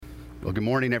Well, good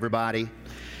morning, everybody.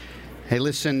 Hey,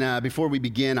 listen, before we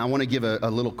begin, I want to give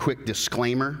a little quick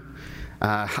disclaimer.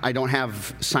 I don't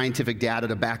have scientific data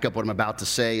to back up what I'm about to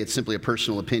say. It's simply a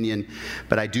personal opinion,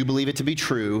 but I do believe it to be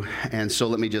true. And so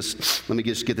let me just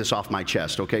get this off my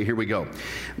chest. Okay, here we go.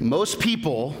 Most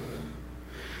people,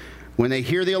 when they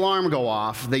hear the alarm go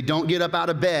off, they don't get up out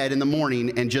of bed in the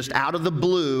morning and just out of the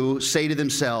blue say to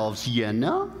themselves,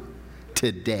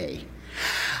 today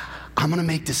I'm going to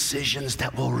make decisions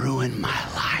that will ruin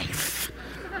my life.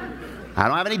 I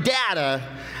don't have any data.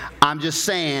 I'm just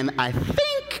saying, I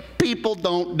think people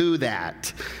don't do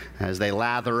that. As they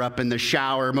lather up in the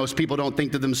shower, most people don't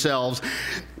think to themselves,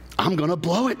 I'm going to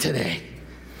blow it today.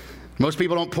 Most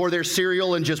people don't pour their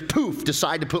cereal and just poof,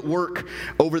 decide to put work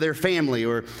over their family,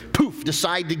 or poof,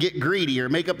 decide to get greedy, or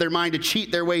make up their mind to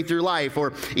cheat their way through life,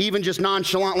 or even just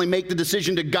nonchalantly make the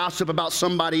decision to gossip about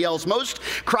somebody else. Most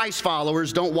Christ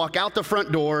followers don't walk out the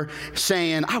front door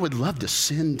saying, I would love to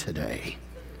sin today.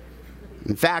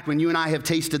 In fact, when you and I have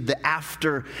tasted the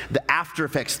after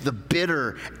effects, the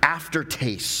bitter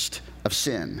aftertaste of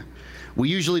sin, we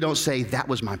usually don't say, that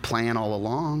was my plan all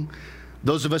along.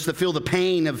 Those of us that feel the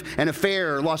pain of an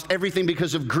affair, or lost everything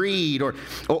because of greed, or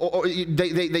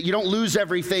you don't lose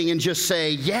everything and just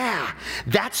say, yeah,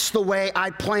 that's the way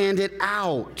I planned it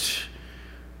out.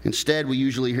 Instead, we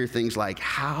usually hear things like,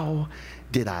 how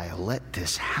did I let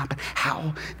this happen?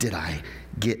 How did I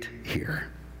get here?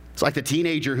 It's like the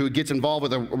teenager who gets involved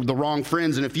with the wrong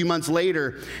friends, and a few months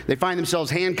later, they find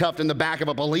themselves handcuffed in the back of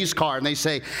a police car, and they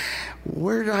say,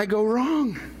 where did I go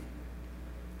wrong?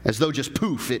 As though just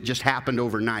poof, it just happened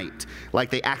overnight,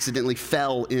 like they accidentally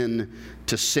fell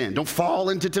into sin. Don't fall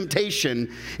into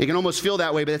temptation. It can almost feel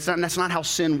that way, but that's not how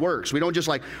sin works. We don't just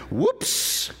like,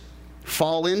 whoops,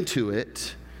 fall into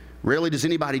it. Rarely does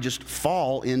anybody just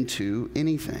fall into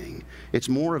anything. It's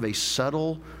more of a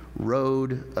subtle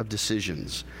road of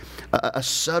decisions, a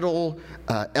subtle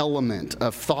element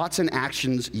of thoughts and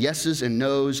actions, yeses and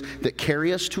nos, that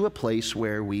carry us to a place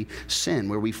where we sin,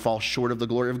 where we fall short of the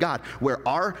glory of God, where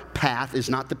our path is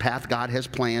not the path God has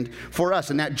planned for us.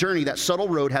 And that journey, that subtle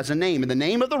road, has a name. And the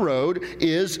name of the road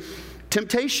is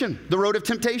temptation, the road of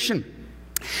temptation.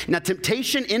 Now,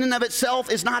 temptation in and of itself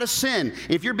is not a sin.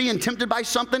 If you're being tempted by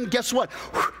something, guess what?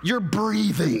 You're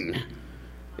breathing.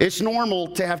 It's normal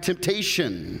to have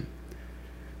temptation.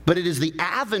 But it is the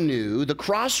avenue, the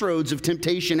crossroads of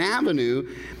Temptation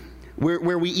Avenue,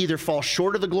 where we either fall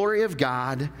short of the glory of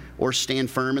God or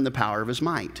stand firm in the power of His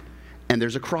might. And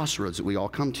there's a crossroads that we all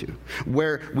come to,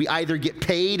 where we either get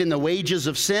paid in the wages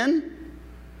of sin,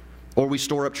 or we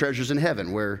store up treasures in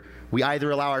heaven, where we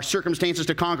either allow our circumstances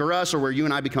to conquer us, or where you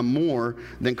and I become more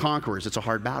than conquerors. It's a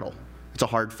hard battle. It's a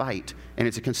hard fight, and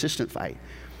it's a consistent fight.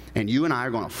 And you and I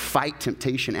are going to fight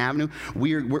Temptation Avenue.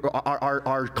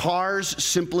 Our cars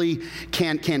simply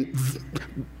can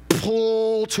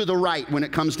pull to the right when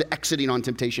it comes to exiting on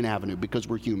Temptation Avenue, because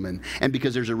we're human, and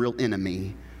because there's a real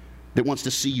enemy that wants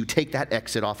to see you take that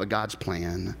exit off of God's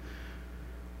plan.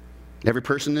 Every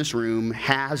person in this room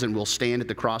has and will stand at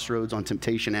the crossroads on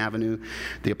Temptation Avenue.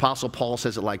 The Apostle Paul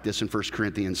says it like this in 1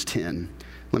 Corinthians 10.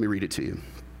 Let me read it to you.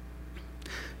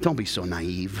 Don't be so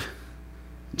naive,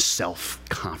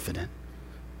 self-confident.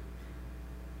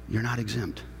 You're not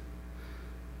exempt.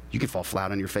 You can fall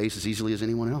flat on your face as easily as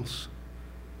anyone else.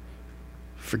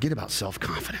 Forget about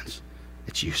self-confidence.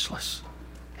 It's useless.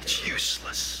 It's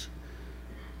useless.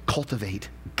 Cultivate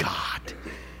God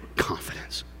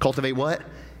confidence. Cultivate what?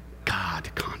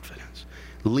 God confidence.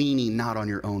 Leaning not on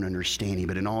your own understanding,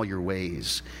 but in all your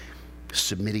ways,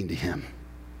 submitting to Him.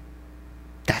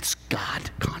 That's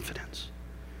God confidence.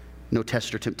 No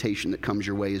test or temptation that comes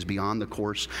your way is beyond the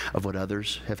course of what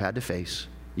others have had to face.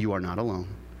 You are not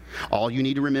alone. All you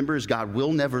need to remember is God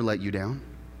will never let you down.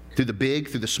 Through the big,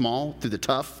 through the small, through the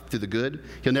tough, through the good.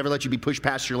 He'll never let you be pushed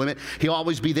past your limit. He'll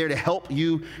always be there to help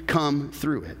you come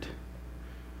through it.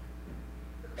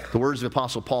 The words of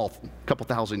Apostle Paul a couple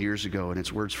thousand years ago, and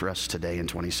it's words for us today in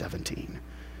 2017.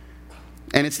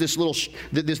 And it's this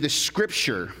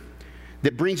scripture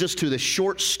that brings us to the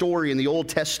short story in the Old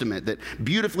Testament that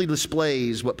beautifully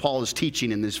displays what Paul is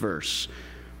teaching in this verse.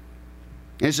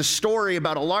 And it's a story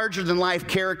about a larger-than-life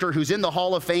character who's in the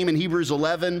Hall of Fame in Hebrews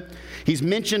 11. He's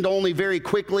mentioned only very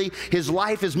quickly. His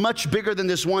life is much bigger than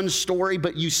this one story,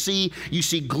 but you see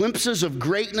glimpses of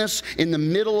greatness in the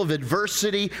middle of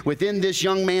adversity within this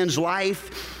young man's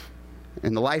life.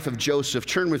 In the life of Joseph,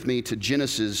 turn with me to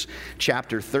Genesis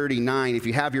chapter 39, if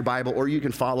you have your Bible, or you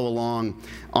can follow along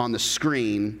on the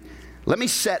screen. Let me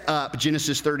set up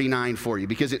Genesis 39 for you,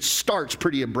 because it starts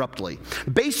pretty abruptly.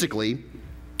 Basically,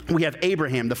 we have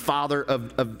Abraham, the father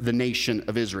of the nation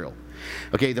of Israel.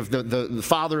 Okay, the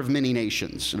father of many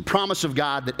nations. The promise of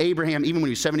God that Abraham, even when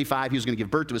he was 75, he was going to give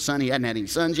birth to a son. He hadn't had any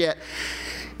sons yet.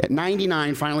 At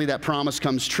 99, finally that promise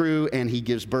comes true, and he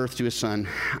gives birth to his son,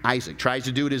 Isaac. Tries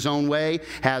to do it his own way,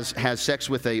 has sex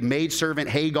with a maidservant,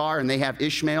 Hagar, and they have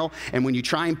Ishmael. And when you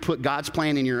try and put God's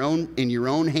plan in your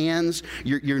own hands,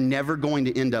 you're never going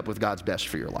to end up with God's best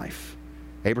for your life.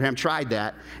 Abraham tried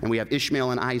that, and we have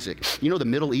Ishmael and Isaac. You know, the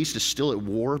Middle East is still at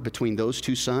war between those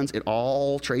two sons. It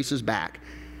all traces back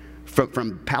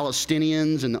from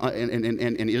Palestinians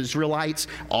and Israelites,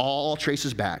 all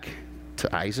traces back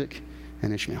to Isaac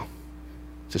and Ishmael.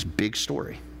 It's this big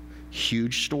story,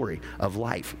 huge story of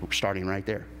life. We're starting right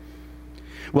there.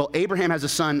 Well, Abraham has a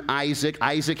son, Isaac.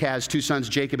 Isaac has two sons,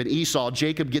 Jacob and Esau.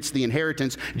 Jacob gets the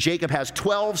inheritance. Jacob has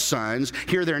 12 sons.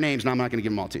 Here are their names, and I'm not going to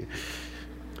give them all to you.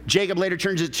 Jacob later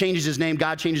changes his name.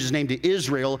 God changes his name to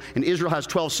Israel, and Israel has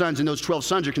 12 sons, and those 12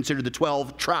 sons are considered the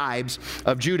 12 tribes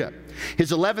of Judah. His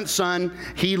 11th son,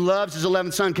 he loves his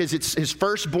 11th son because it's his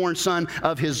firstborn son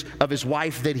of his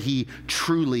wife that he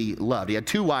truly loved. He had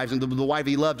two wives, and the wife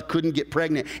he loved couldn't get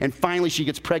pregnant, and finally she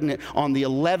gets pregnant on the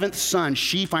 11th son.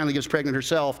 She finally gets pregnant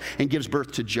herself and gives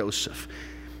birth to Joseph.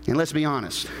 And let's be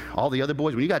honest, all the other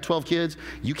boys, when you got 12 kids,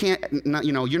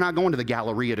 you're not going to the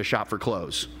Galleria to shop for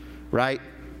clothes, right?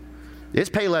 It's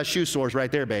Payless shoe stores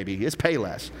right there, baby. It's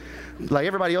Payless. Like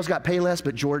everybody else got Payless,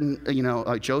 but Jordan,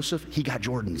 Joseph, he got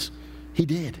Jordans. He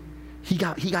did. He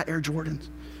got Air Jordans.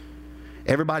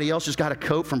 Everybody else just got a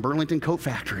coat from Burlington Coat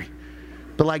Factory.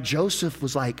 But like Joseph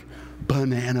was like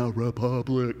Banana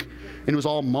Republic. And it was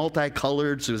all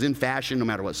multicolored, so it was in fashion no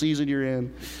matter what season you're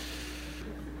in.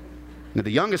 Now,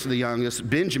 the youngest of the youngest,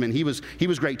 Benjamin, he was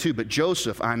great too. But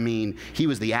Joseph, he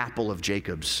was the apple of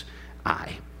Jacob's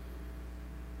eye.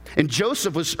 And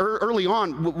Joseph was early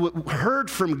on, heard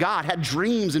from God, had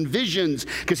dreams and visions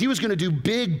because he was going to do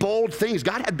big, bold things.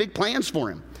 God had big plans for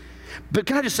him. But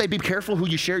can I just say, be careful who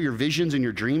you share your visions and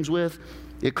your dreams with.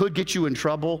 It could get you in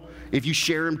trouble if you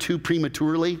share them too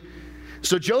prematurely.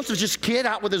 So Joseph's just a kid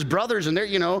out with his brothers, and they're,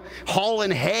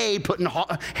 hauling hay, putting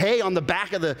hay on the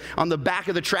back of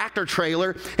the tractor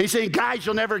trailer. And he's saying, guys,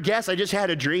 you'll never guess. I just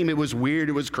had a dream. It was weird.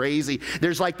 It was crazy.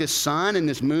 There's like this sun and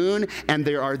this moon, and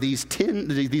there are these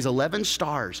 11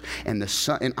 stars, and the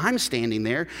sun, and I'm standing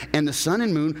there, and the sun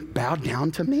and moon bowed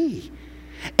down to me,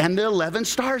 and the 11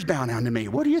 stars bow down to me.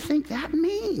 What do you think that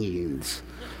means?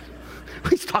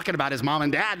 He's talking about his mom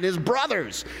and dad and his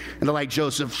brothers, and they're like,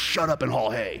 Joseph, shut up and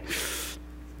haul hay.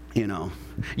 You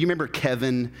remember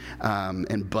Kevin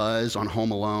and Buzz on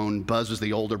Home Alone? Buzz was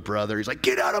the older brother. He's like,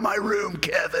 get out of my room,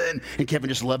 Kevin. And Kevin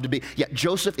just loved to be. Yeah,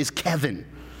 Joseph is Kevin.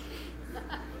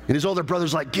 And his older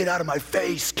brother's like, get out of my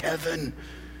face, Kevin.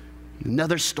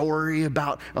 Another story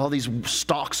about all these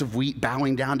stalks of wheat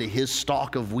bowing down to his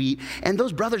stalk of wheat. And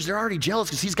those brothers, they're already jealous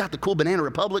because he's got the cool Banana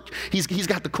Republic. He's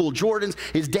got the cool Jordans.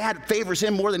 His dad favors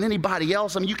him more than anybody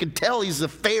else. You can tell he's the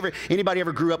favorite. Anybody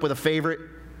ever grew up with a favorite?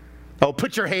 Oh,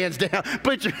 put your hands down.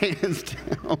 Put your hands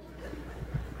down.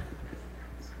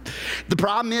 The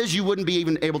problem is you wouldn't be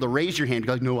even able to raise your hand.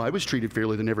 You're like, no, I was treated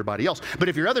fairly than everybody else. But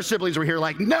if your other siblings were here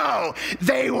like, no,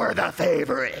 they were the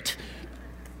favorite.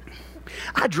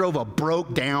 I drove a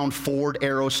broke down Ford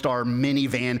Aerostar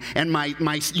minivan, and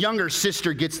my younger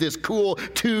sister gets this cool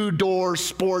 2-door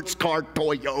sports car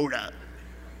Toyota.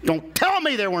 Don't tell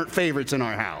me there weren't favorites in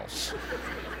our house.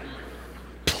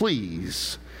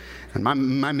 Please. And my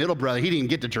middle brother, he didn't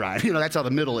get to drive. That's how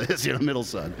the middle is, middle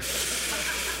son.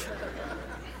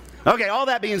 Okay, all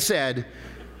that being said,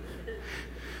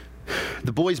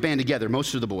 the boys band together,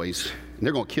 most of the boys, and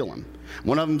they're going to kill him.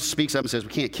 One of them speaks up and says,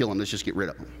 we can't kill him, let's just get rid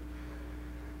of him.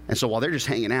 And so while they're just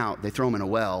hanging out, they throw him in a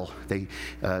well.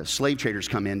 Slave traders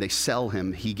come in, they sell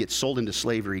him. He gets sold into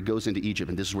slavery, goes into Egypt,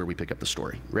 and this is where we pick up the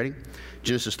story. Ready?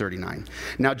 Genesis 39.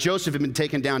 Now Joseph had been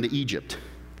taken down to Egypt.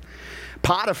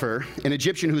 Potiphar, an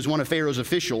Egyptian who was one of Pharaoh's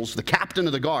officials, the captain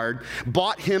of the guard,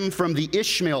 bought him from the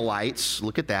Ishmaelites.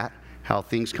 Look at that, how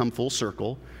things come full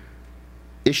circle.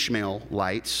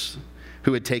 Ishmaelites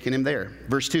who had taken him there.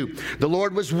 Verse 2, the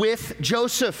Lord was with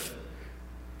Joseph.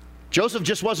 Joseph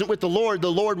just wasn't with the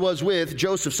Lord was with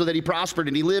Joseph, so that he prospered,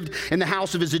 and he lived in the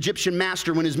house of his Egyptian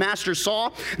master. When his master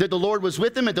saw that the Lord was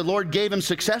with him and the Lord gave him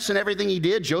success in everything he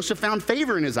did, Joseph found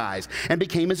favor in his eyes and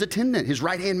became his attendant, his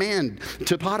right-hand man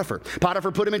to Potiphar.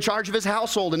 Potiphar put him in charge of his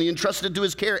household, and he entrusted to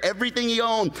his care everything he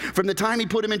owned. From the time he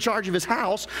put him in charge of his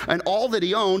house and all that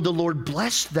he owned, the Lord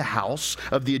blessed the house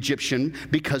of the Egyptian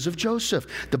because of Joseph.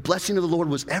 The blessing of the Lord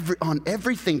was on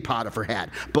everything Potiphar had,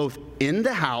 both in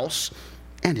the house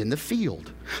and in the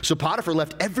field. So Potiphar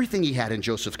left everything he had in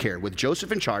Joseph's care. With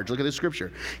Joseph in charge, look at this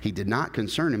scripture, he did not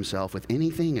concern himself with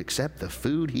anything except the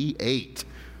food he ate.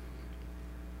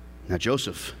 Now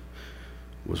Joseph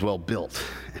was well built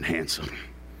and handsome.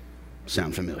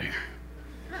 Sound familiar?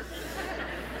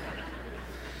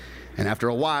 And after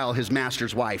a while, his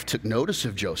master's wife took notice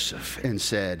of Joseph and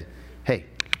said, hey,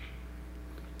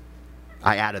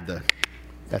 I added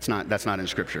that's not in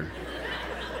Scripture.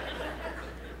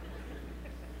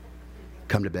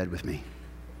 Come to bed with me.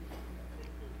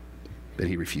 But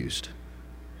he refused.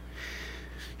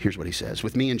 Here's what he says.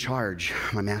 With me in charge,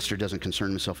 my master doesn't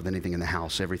concern himself with anything in the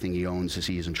house. Everything he owns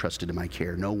he is entrusted to my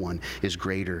care. No one is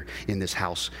greater in this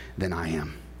house than I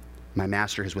am. My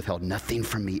master has withheld nothing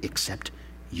from me except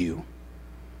you,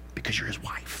 because you're his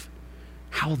wife.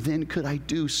 How then could I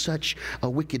do such a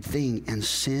wicked thing and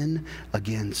sin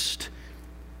against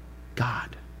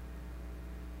God?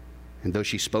 And though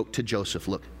she spoke to Joseph,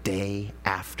 look, day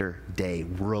after day,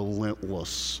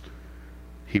 relentless,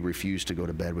 he refused to go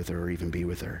to bed with her or even be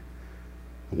with her.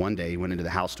 One day he went into the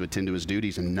house to attend to his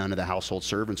duties, and none of the household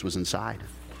servants was inside.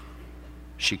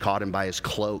 She caught him by his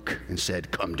cloak and said,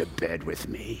 come to bed with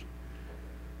me.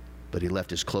 But he left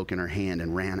his cloak in her hand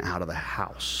and ran out of the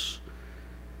house.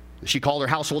 She called her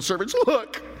household servants.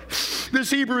 Look,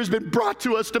 this Hebrew has been brought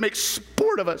to us to make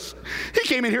sport of us. He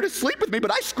came in here to sleep with me,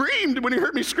 but I screamed. When he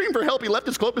heard me scream for help, he left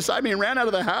his cloak beside me and ran out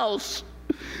of the house.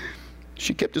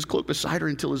 She kept his cloak beside her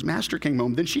until his master came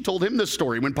home. Then she told him this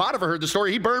story. When Potiphar heard the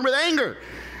story, he burned with anger.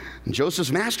 And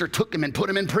Joseph's master took him and put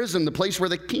him in prison, the place where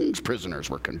the king's prisoners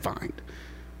were confined.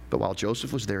 But while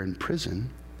Joseph was there in prison,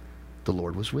 the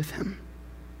Lord was with him.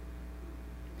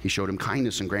 He showed him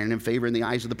kindness and granted him favor in the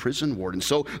eyes of the prison warden.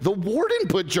 So the warden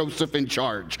put Joseph in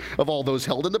charge of all those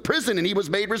held in the prison, and he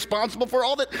was made responsible for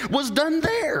all that was done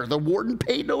there. The warden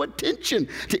paid no attention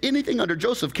to anything under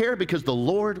Joseph's care because the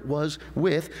Lord was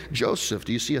with Joseph.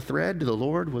 Do you see a thread? The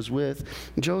Lord was with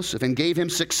Joseph and gave him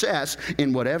success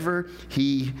in whatever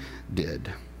he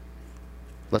did.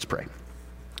 Let's pray.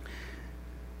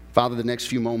 Father, the next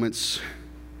few moments,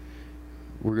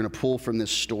 we're going to pull from this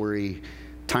story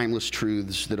timeless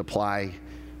truths that apply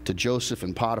to Joseph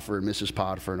and Potiphar and Mrs.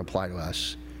 Potiphar and apply to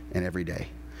us and every day.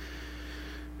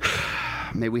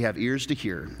 May we have ears to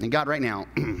hear. And God, right now,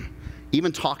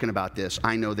 even talking about this,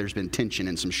 I know there's been tension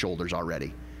in some shoulders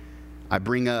already. I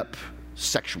bring up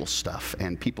sexual stuff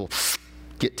and people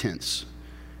get tense.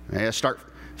 They start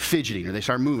fidgeting, or they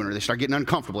start moving, or they start getting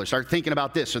uncomfortable, or they start thinking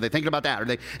about this, or they're thinking about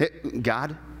that,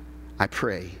 God, I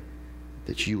pray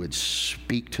that you would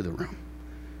speak to the room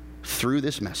through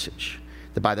this message,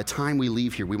 that by the time we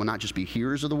leave here, we will not just be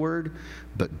hearers of the word,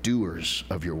 but doers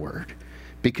of your word.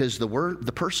 Because the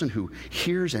person who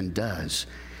hears and does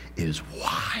is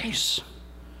wise.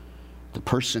 The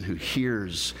person who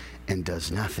hears and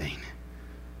does nothing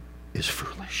is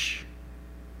foolish.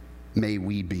 May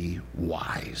we be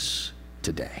wise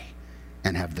today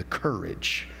and have the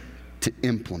courage to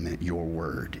implement your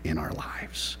word in our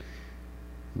lives.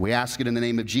 We ask it in the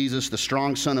name of Jesus, the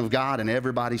strong Son of God, and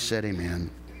everybody said amen.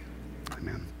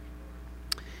 Amen.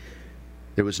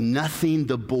 There was nothing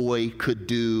the boy could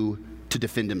do to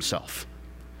defend himself.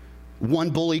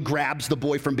 One bully grabs the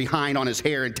boy from behind on his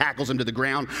hair and tackles him to the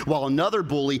ground, while another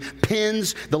bully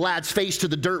pins the lad's face to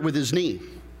the dirt with his knee.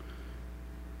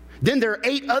 Then there are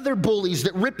 8 other bullies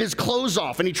that rip his clothes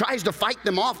off, and he tries to fight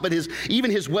them off, but even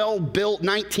his well-built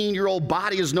 19-year-old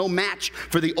body is no match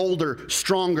for the older,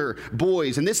 stronger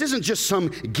boys. And this isn't just some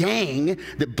gang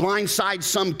that blindsides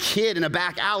some kid in a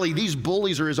back alley. These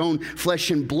bullies are his own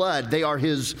flesh and blood. They are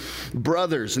his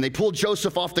brothers. And they pull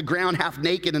Joseph off the ground half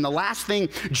naked, and the last thing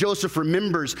Joseph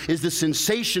remembers is the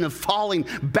sensation of falling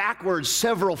backwards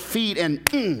several feet and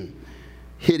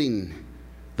hitting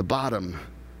the bottom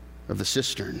of the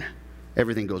cistern.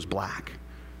 Everything goes black.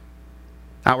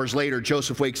 Hours later,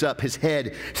 Joseph wakes up, his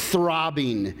head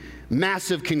throbbing,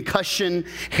 massive concussion,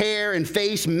 hair and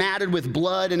face matted with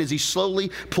blood, and as he slowly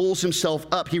pulls himself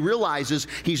up, he realizes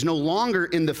he's no longer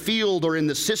in the field or in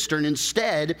the cistern.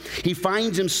 Instead, he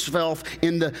finds himself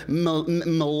in the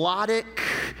melodic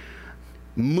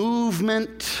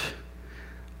movement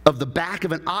of the back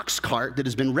of an ox cart that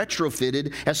has been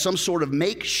retrofitted as some sort of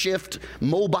makeshift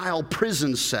mobile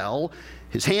prison cell.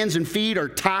 His hands and feet are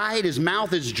tied, his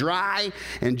mouth is dry,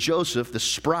 and Joseph, the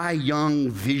spry young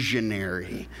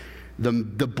visionary, the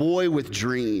boy with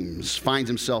dreams, finds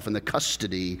himself in the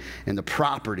custody and the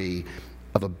property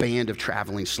of a band of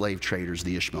traveling slave traders,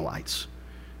 the Ishmaelites.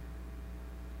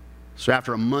 So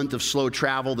after a month of slow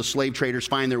travel, the slave traders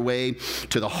find their way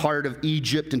to the heart of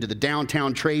Egypt and to the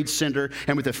downtown trade center.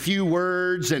 And with a few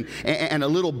words and a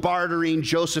little bartering,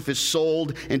 Joseph is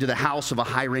sold into the house of a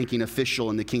high-ranking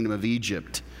official in the kingdom of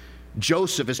Egypt.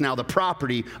 Joseph is now the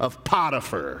property of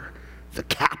Potiphar, the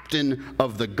captain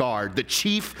of the guard, the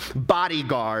chief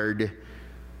bodyguard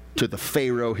to the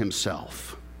Pharaoh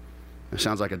himself. It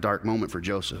sounds like a dark moment for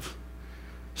Joseph.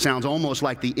 Sounds almost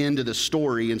like the end of the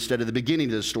story instead of the beginning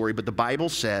of the story, but the Bible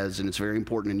says, and it's very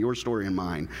important in your story and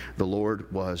mine, the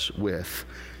Lord was with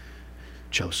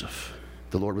Joseph.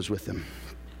 The Lord was with him.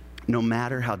 No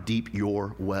matter how deep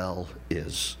your well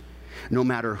is, no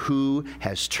matter who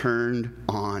has turned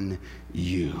on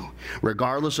you,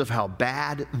 regardless of how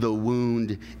bad the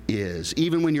wound is,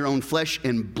 even when your own flesh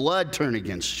and blood turn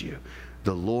against you,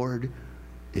 the Lord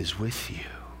is with you.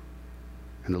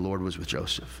 And the Lord was with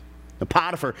Joseph. Now,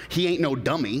 Potiphar, he ain't no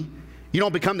dummy. You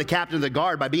don't become the captain of the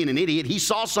guard by being an idiot. He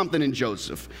saw something in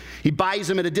Joseph. He buys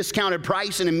him at a discounted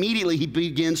price, and immediately he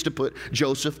begins to put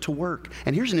Joseph to work.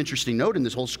 And here's an interesting note in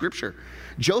this whole scripture.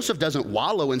 Joseph doesn't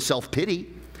wallow in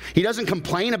self-pity. He doesn't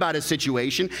complain about his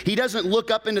situation. He doesn't look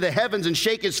up into the heavens and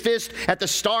shake his fist at the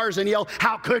stars and yell,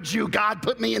 "How could you, God,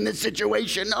 put me in this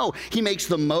situation?" No, he makes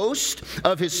the most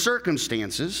of his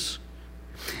circumstances.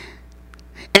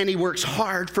 And he works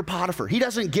hard for Potiphar. He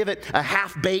doesn't give it a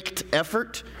half-baked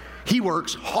effort. He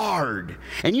works hard.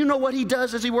 And you know what he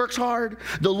does as he works hard?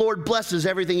 The Lord blesses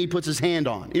everything he puts his hand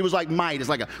on. It was like might. It's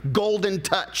like a golden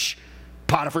touch.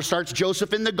 Potiphar starts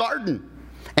Joseph in the garden.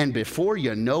 And before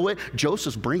you know it,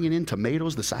 Joseph's bringing in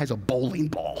tomatoes the size of bowling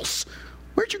balls.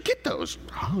 Where'd you get those?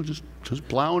 Oh, just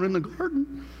plowing in the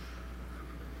garden.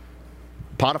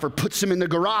 Potiphar puts him in the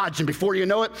garage, and before you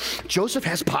know it, Joseph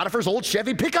has Potiphar's old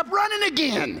Chevy pickup running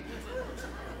again.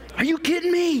 Are you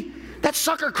kidding me? That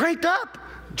sucker cranked up.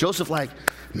 Joseph like,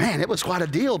 man, it was quite a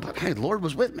deal, but hey, the Lord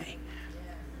was with me.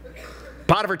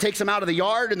 Potiphar takes him out of the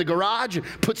yard in the garage,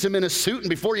 puts him in a suit, and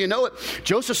before you know it,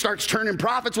 Joseph starts turning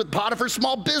profits with Potiphar's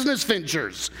small business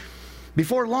ventures.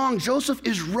 Before long, Joseph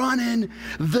is running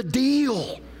the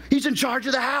deal. He's in charge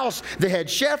of the house. The head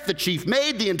chef, the chief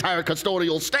maid, the entire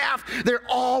custodial staff, they're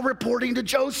all reporting to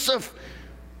Joseph.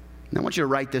 Now I want you to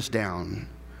write this down.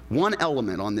 One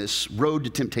element on this road to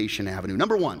Temptation Avenue.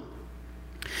 Number one,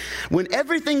 when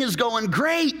everything is going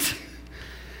great,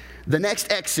 the next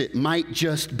exit might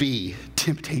just be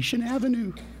Temptation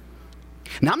Avenue.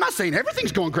 Now I'm not saying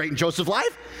everything's going great in Joseph's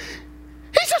life.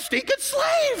 He's a stinking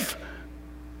slave.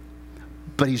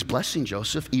 But he's blessing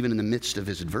Joseph even in the midst of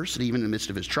his adversity, even in the midst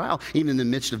of his trial, even in the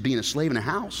midst of being a slave in a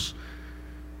house.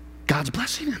 God's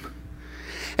blessing him.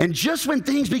 And just when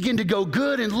things begin to go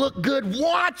good and look good,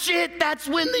 watch it. That's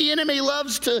when the enemy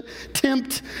loves to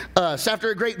tempt us. After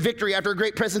a great victory, after a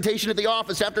great presentation at the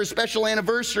office, after a special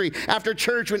anniversary, after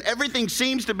church, when everything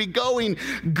seems to be going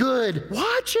good,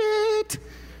 watch it.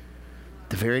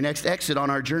 The very next exit on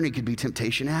our journey could be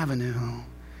Temptation Avenue.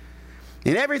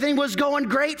 And everything was going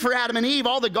great for Adam and Eve.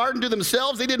 All the garden to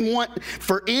themselves. They didn't want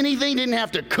for anything. Didn't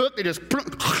have to cook. They just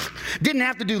didn't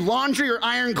have to do laundry or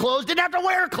iron clothes. Didn't have to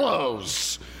wear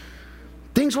clothes.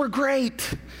 Things were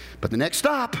great. But the next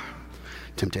stop,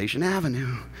 Temptation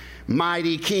Avenue.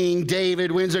 Mighty King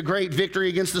David wins a great victory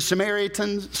against the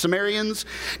Samaritans,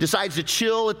 decides to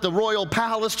chill at the royal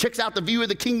palace, checks out the view of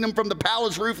the kingdom from the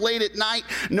palace roof late at night,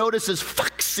 notices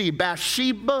foxy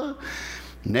Bathsheba.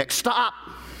 Next stop,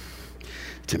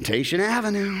 Temptation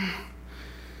Avenue.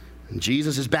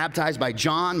 Jesus is baptized by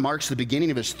John, marks the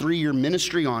beginning of his 3-year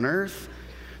ministry on earth.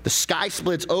 The sky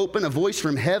splits open. A voice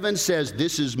from heaven says,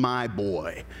 "This is my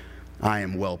boy. I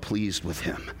am well pleased with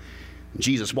him."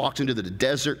 Jesus walks into the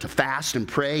desert to fast and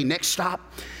pray. Next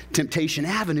stop, Temptation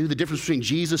Avenue. The difference between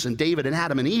Jesus and David and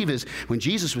Adam and Eve is when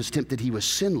Jesus was tempted, he was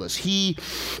sinless. He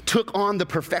took on the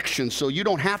perfection, so you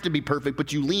don't have to be perfect,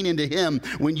 but you lean into him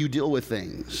when you deal with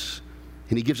things.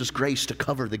 And he gives us grace to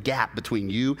cover the gap between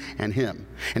you and him.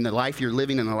 And the life you're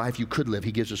living and the life you could live,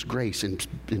 he gives us grace and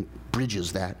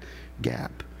bridges that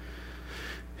gap.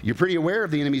 You're pretty aware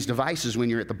of the enemy's devices when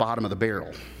you're at the bottom of the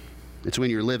barrel. It's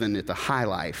when you're living at the high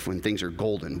life, when things are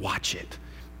golden. Watch it.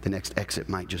 The next exit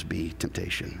might just be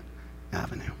Temptation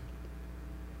Avenue.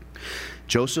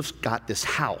 Joseph's got this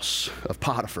house of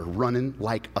Potiphar running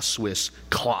like a Swiss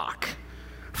clock.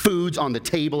 Food's on the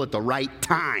table at the right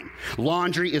time.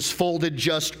 Laundry is folded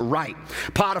just right.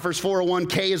 Potiphar's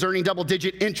 401k is earning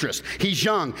double-digit interest. He's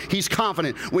young. He's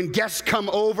confident. When guests come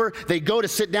over, they go to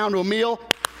sit down to a meal.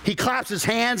 He claps his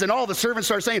hands, and all the servants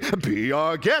start saying, "Be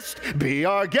our guest,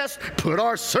 put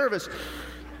our service."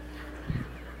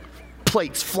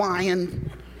 Plates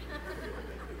flying.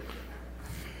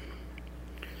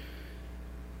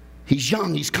 He's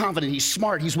young, he's confident, he's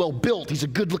smart, he's well built, he's a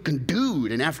good-looking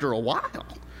dude. And after a while,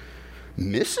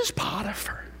 Mrs.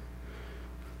 Potiphar,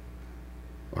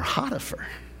 or Hotiphar,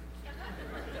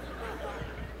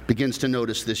 begins to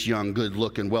notice this young,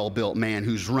 good-looking, well-built man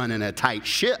who's running a tight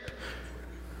ship.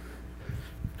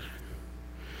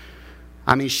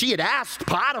 I mean, she had asked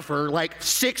Potiphar like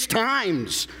 6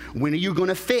 times, when are you going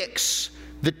to fix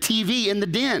the TV in the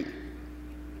den?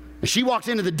 And she walks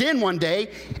into the den one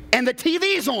day, and the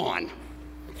TV's on.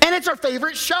 And it's her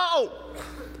favorite show.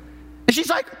 And she's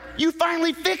like, you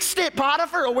finally fixed it,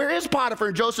 Potiphar. Oh, where is Potiphar?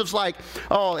 And Joseph's like,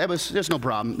 oh, there's no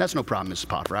problem. That's no problem, Mrs.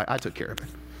 Potiphar. I took care of it.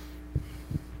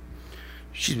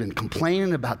 She's been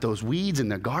complaining about those weeds in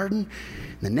the garden.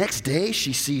 The next day,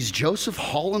 she sees Joseph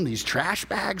hauling these trash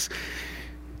bags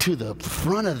to the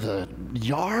front of the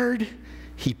yard.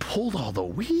 He pulled all the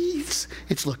weeds.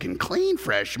 It's looking clean,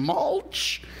 fresh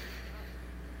mulch.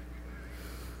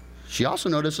 She also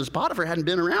notices Potiphar hadn't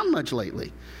been around much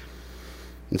lately.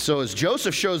 And so as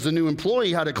Joseph shows the new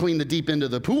employee how to clean the deep end of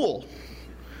the pool,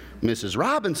 Mrs.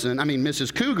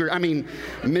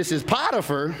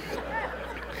 Potiphar,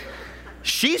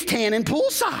 she's tanning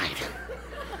poolside.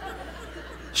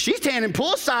 She's tanning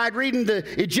poolside, reading the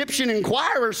Egyptian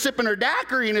Inquirer, sipping her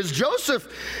daiquiri, and as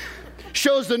Joseph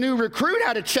shows the new recruit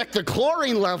how to check the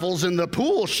chlorine levels in the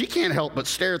pool, she can't help but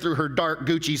stare through her dark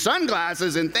Gucci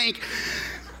sunglasses and think,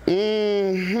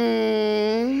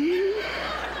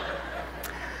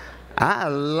 I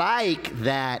like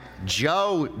that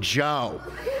JoJo.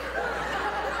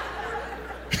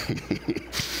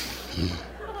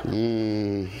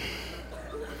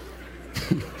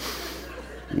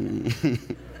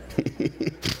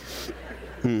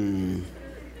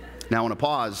 Now I want to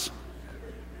pause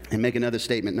and make another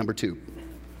statement, number 2.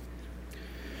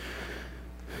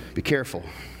 Be careful.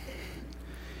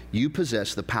 You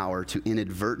possess the power to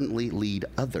inadvertently lead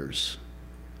others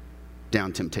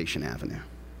down temptation avenue.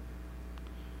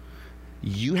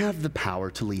 You have the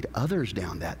power to lead others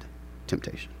down that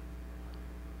temptation.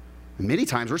 And many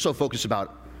times we're so focused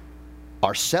about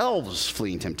ourselves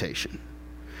fleeing temptation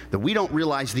that we don't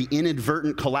realize the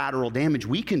inadvertent collateral damage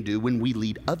we can do when we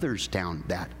lead others down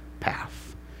that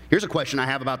path. Here's a question I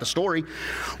have about the story.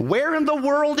 Where in the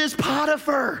world is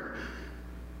Potiphar?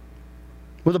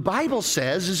 Well, the Bible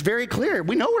says, it's very clear.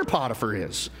 We know where Potiphar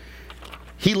is.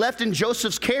 He left in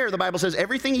Joseph's care, the Bible says,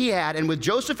 everything he had, and with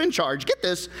Joseph in charge, get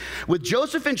this, with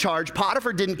Joseph in charge,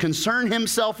 Potiphar didn't concern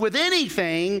himself with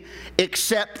anything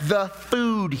except the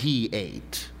food he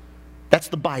ate. That's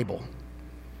the Bible.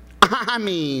 I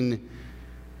mean,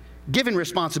 giving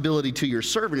responsibility to your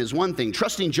servant is one thing.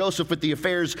 Trusting Joseph with the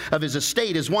affairs of his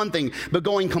estate is one thing. But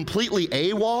going completely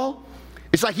AWOL,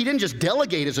 it's like he didn't just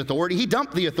delegate his authority. He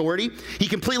dumped the authority. He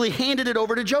completely handed it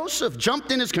over to Joseph,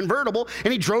 jumped in his convertible,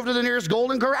 and he drove to the nearest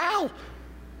Golden Corral.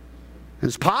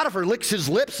 As Potiphar licks his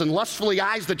lips and lustfully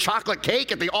eyes the chocolate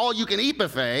cake at the all-you-can-eat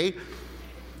buffet,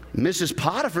 Mrs.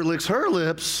 Potiphar licks her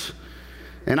lips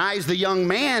and eyes the young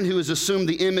man who has assumed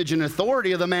the image and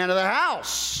authority of the man of the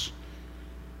house.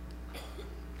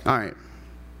 All right,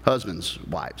 husbands,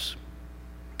 wives,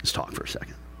 let's talk for a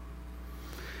second.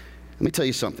 Let me tell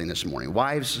you something this morning.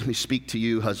 Wives, let me speak to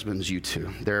you. Husbands, you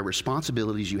too. There are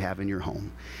responsibilities you have in your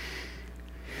home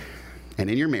and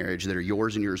in your marriage that are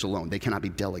yours and yours alone. They cannot be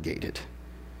delegated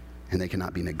and they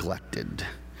cannot be neglected.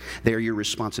 They are your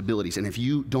responsibilities. And if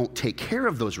you don't take care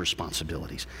of those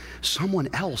responsibilities, someone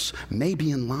else may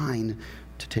be in line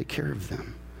to take care of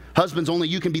them. Husbands, only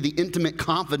you can be the intimate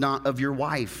confidant of your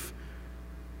wife.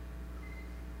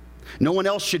 No one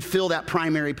else should fill that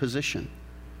primary position.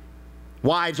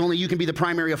 Wives, only you can be the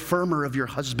primary affirmer of your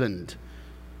husband,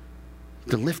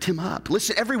 to lift him up.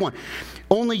 Listen, everyone,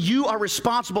 only you are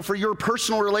responsible for your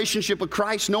personal relationship with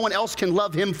Christ. No one else can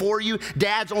love him for you.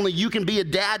 Dads, only you can be a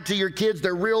dad to your kids,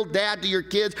 the real dad to your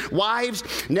kids. Wives,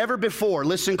 never before,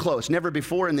 listen close, never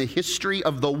before in the history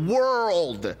of the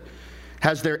world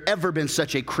has there ever been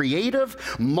such a creative,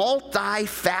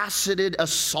 multifaceted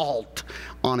assault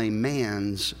on a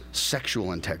man's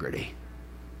sexual integrity.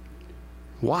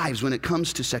 Wives, when it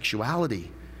comes to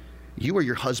sexuality, you are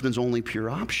your husband's only pure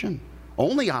option.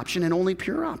 Only option and only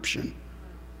pure option.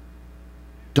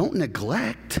 Don't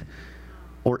neglect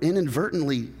or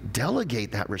inadvertently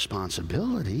delegate that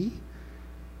responsibility.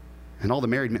 And all the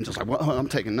married men just like, well, I'm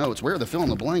taking notes. Where are the fill in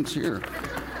the blanks here?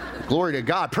 Glory to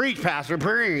God. Preach, Pastor,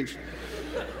 preach.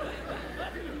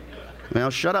 Now,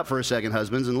 shut up for a second,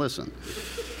 husbands, and listen.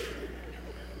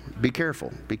 Be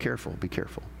careful, be careful, be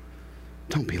careful.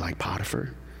 Don't be like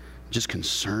Potiphar. Just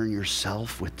concern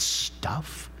yourself with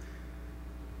stuff,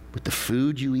 with the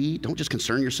food you eat. Don't just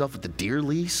concern yourself with the deer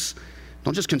lease.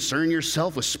 Don't just concern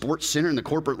yourself with Sports Center and the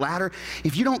corporate ladder.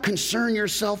 If you don't concern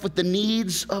yourself with the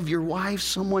needs of your wife,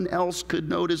 someone else could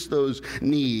notice those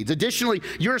needs. Additionally,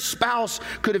 your spouse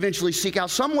could eventually seek out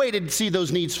some way to see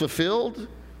those needs fulfilled.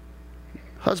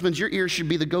 Husbands, your ear should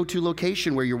be the go-to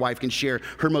location where your wife can share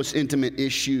her most intimate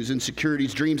issues,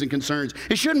 insecurities, dreams, and concerns.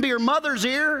 It shouldn't be her mother's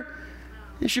ear.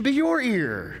 It should be your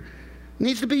ear. It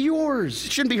needs to be yours.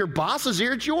 It shouldn't be her boss's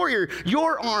ear. It's your ear.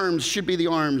 Your arms should be the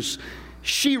arms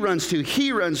she runs to,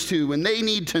 he runs to, when they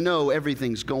need to know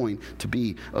everything's going to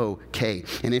be okay.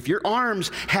 And if your arms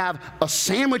have a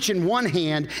sandwich in one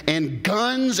hand and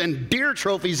guns and deer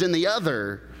trophies in the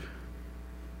other,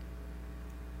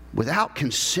 without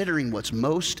considering what's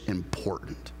most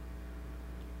important,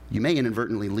 you may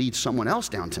inadvertently lead someone else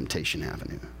down Temptation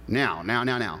Avenue. Now.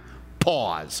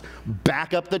 Pause.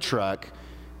 Back up the truck.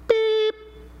 Beep,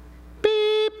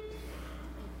 beep.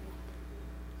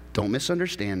 Don't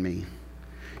misunderstand me.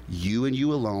 You and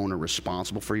you alone are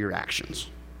responsible for your actions.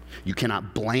 You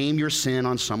cannot blame your sin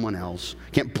on someone else.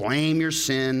 Can't blame your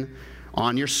sin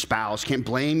on your spouse. Can't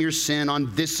blame your sin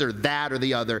on this or that or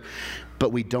the other.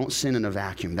 But we don't sin in a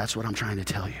vacuum. That's what I'm trying to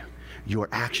tell you. Your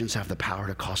actions have the power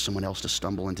to cause someone else to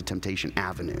stumble into Temptation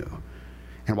Avenue.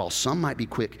 And while some might be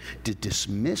quick to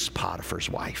dismiss Potiphar's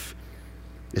wife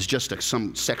as just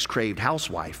some sex-craved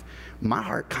housewife, my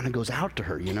heart kind of goes out to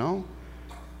her, you know?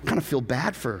 I kind of feel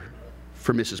bad for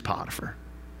Mrs. Potiphar.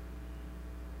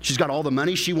 She's got all the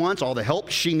money she wants, all the help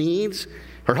she needs.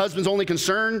 Her husband's only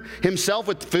concerned himself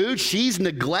with food. She's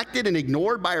neglected and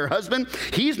ignored by her husband.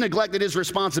 He's neglected his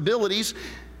responsibilities.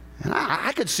 And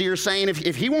I could see her saying,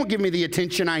 if he won't give me the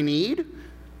attention I need.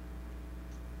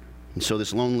 And so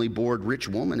this lonely, bored, rich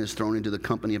woman is thrown into the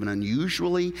company of an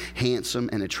unusually handsome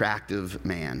and attractive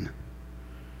man.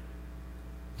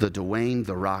 The Dwayne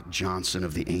 "The Rock" Johnson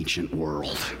of the ancient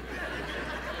world.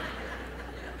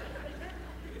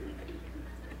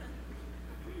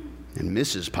 And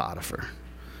Mrs. Potiphar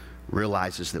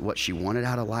realizes that what she wanted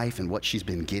out of life and what she's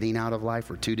been getting out of life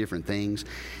were two different things.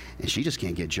 And she just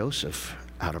can't get Joseph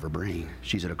out of her brain.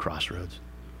 She's at a crossroads.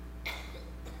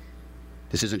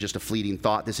 This isn't just a fleeting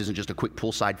thought. This isn't just a quick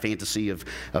poolside fantasy of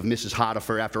Mrs.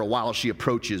 Potiphar. After a while, she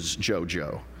approaches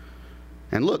Jojo.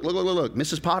 And look.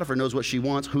 Mrs. Potiphar knows what she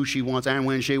wants, who she wants, and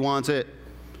when she wants it.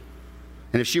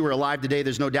 And if she were alive today,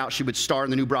 there's no doubt she would star in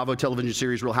the new Bravo television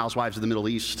series, Real Housewives of the Middle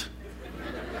East.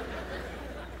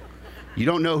 You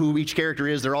don't know who each character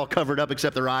is. They're all covered up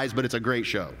except their eyes, but it's a great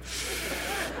show.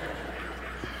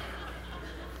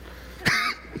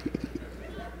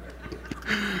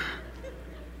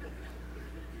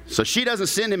 So she doesn't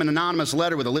send him an anonymous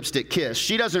letter with a lipstick kiss.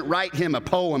 She doesn't write him a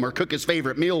poem or cook his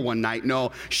favorite meal one night.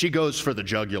 No, she goes for the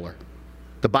jugular.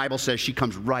 The Bible says she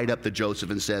comes right up to Joseph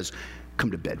and says, "Come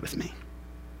to bed with me."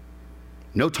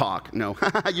 No talk. No,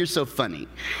 you're so funny.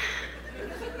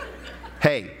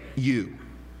 Hey, you.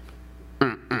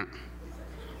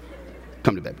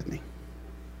 Come to bed with me.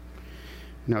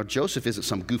 Now, Joseph isn't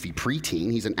some goofy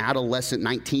preteen. He's an adolescent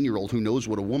 19-year-old who knows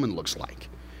what a woman looks like.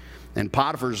 And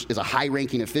Potiphar is a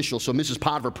high-ranking official, so Mrs.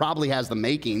 Potiphar probably has the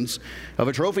makings of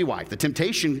a trophy wife. The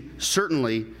temptation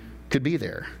certainly could be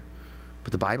there.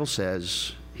 But the Bible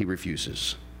says he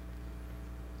refuses.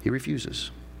 He refuses.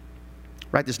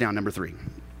 Write this down, number 3.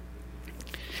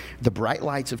 The bright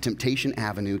lights of Temptation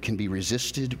Avenue can be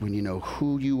resisted when you know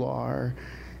who you are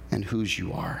and whose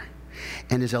you are.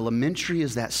 And as elementary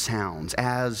as that sounds,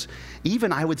 as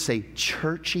even I would say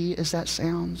churchy as that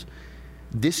sounds,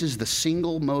 this is the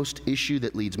single most issue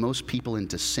that leads most people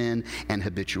into sin and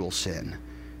habitual sin.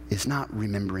 It's not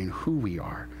remembering who we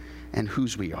are and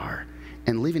whose we are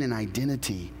and living an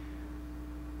identity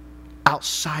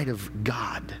outside of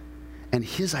God and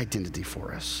His identity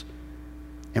for us.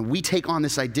 And we take on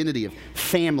this identity of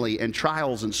family and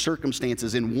trials and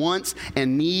circumstances and wants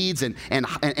and needs and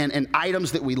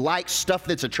items that we like, stuff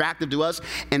that's attractive to us,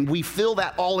 and we fill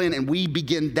that all in and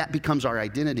that becomes our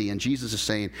identity. And Jesus is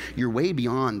saying, you're way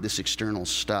beyond this external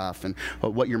stuff and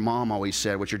what your mom always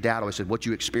said, what your dad always said, what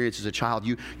you experienced as a child.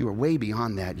 You are way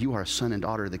beyond that. You are a son and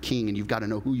daughter of the King, and you've got to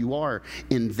know who you are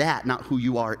in that, not who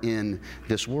you are in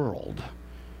this world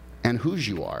and whose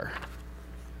you are.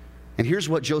 And here's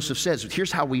what Joseph says.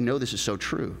 Here's how we know this is so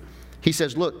true. He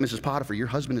says, look, Mrs. Potiphar, your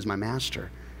husband is my master.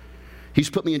 He's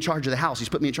put me in charge of the house. He's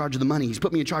put me in charge of the money. He's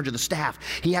put me in charge of the staff.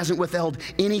 He hasn't withheld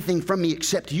anything from me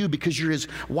except you because you're his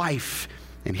wife.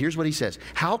 And here's what he says.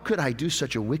 How could I do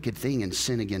such a wicked thing and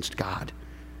sin against God?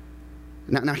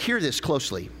 Now hear this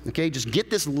closely, okay? Just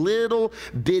get this little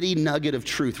bitty nugget of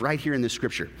truth right here in this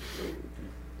scripture.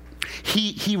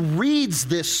 He reads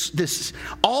this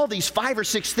all these 5 or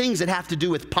 6 things that have to do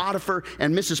with Potiphar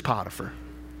and Mrs. Potiphar.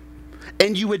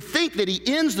 And you would think that he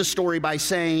ends the story by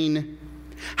saying,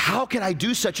 how could I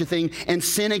do such a thing and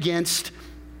sin against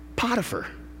Potiphar?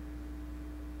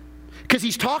 Because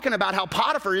he's talking about how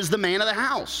Potiphar is the man of the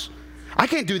house. I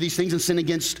can't do these things and sin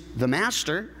against the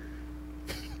master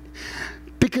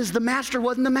because the master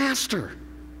wasn't the master.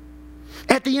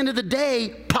 At the end of the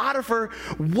day, Potiphar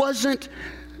wasn't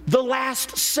the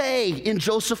last say in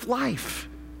Joseph's life.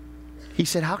 He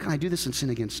said, how can I do this and sin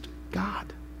against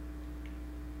God?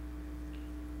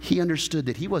 He understood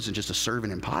that he wasn't just a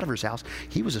servant in Potiphar's house.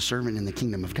 He was a servant in the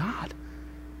kingdom of God.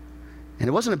 And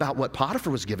it wasn't about what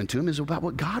Potiphar was given to him. It was about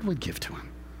what God would give to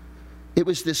him. It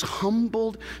was this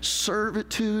humbled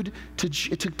servitude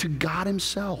to God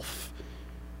himself.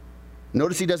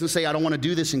 Notice he doesn't say, I don't want to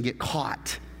do this and get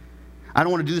caught. I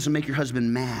don't want to do this and make your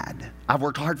husband mad. I've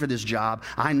worked hard for this job.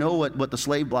 I know what the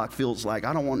slave block feels like.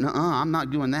 I don't want, I'm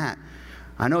not doing that.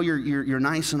 I know you're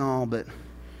nice and all, but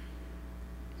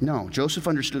no. Joseph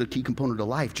understood a key component of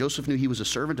life. Joseph knew he was a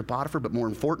servant to Potiphar, but more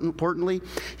importantly,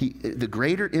 the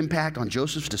greater impact on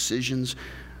Joseph's decisions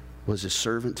was a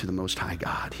servant to the Most High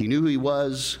God. He knew who he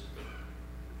was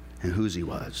and whose he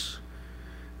was.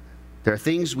 There are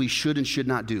things we should and should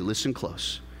not do. Listen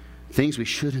close. Things we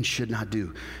should and should not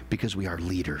do because we are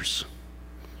leaders.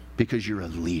 Because you're a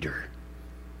leader.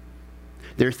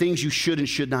 There are things you should and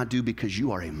should not do because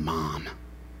you are a mom.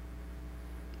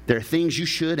 There are things you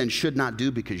should and should not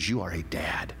do because you are a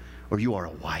dad, or you are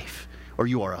a wife, or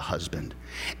you are a husband.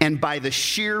 And by the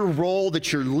sheer role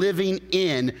that you're living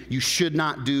in, you should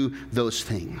not do those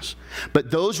things. But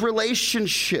those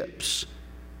relationships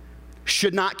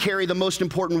should not carry the most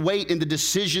important weight in the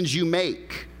decisions you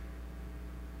make,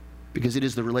 because it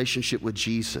is the relationship with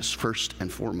Jesus first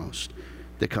and foremost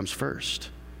that comes first.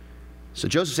 So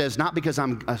Joseph says, not because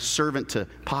I'm a servant to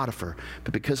Potiphar,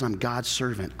 but because I'm God's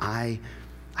servant, I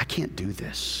can't do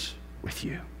this with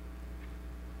you.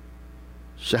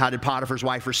 So how did Potiphar's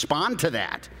wife respond to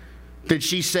that? Did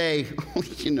she say,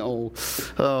 oh,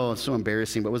 it's so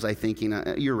embarrassing. What was I thinking?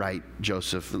 You're right,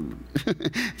 Joseph.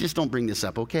 Just don't bring this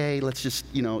up, okay? Let's just,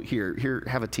 here,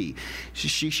 have a tea.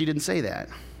 She didn't say that.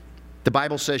 The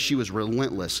Bible says she was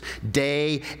relentless.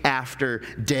 Day after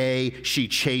day, she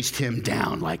chased him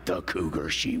down like the cougar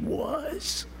she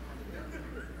was.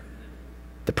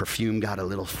 The perfume got a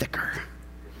little thicker.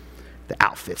 The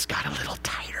outfits got a little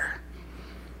tighter.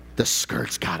 The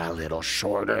skirts got a little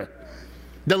shorter.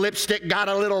 The lipstick got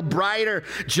a little brighter.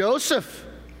 Joseph,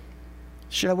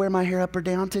 should I wear my hair up or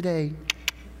down today?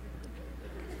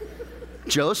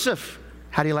 Joseph,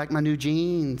 how do you like my new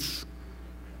jeans?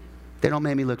 They don't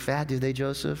make me look fat, do they,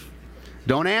 Joseph?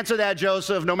 Don't answer that,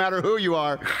 Joseph, no matter who you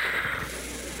are.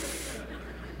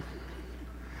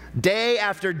 Day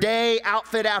after day,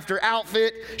 outfit after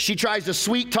outfit, she tries to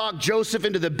sweet talk Joseph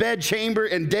into the bedchamber,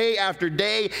 and day after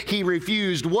day, he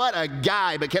refused. What a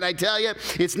guy. But can I tell you,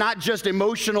 it's not just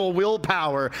emotional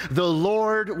willpower. The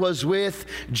Lord was with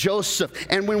Joseph.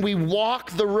 And when we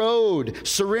walk the road,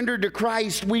 surrendered to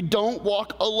Christ, we don't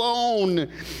walk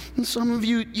alone. And some of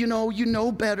you, you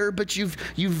know better, but you've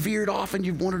veered off and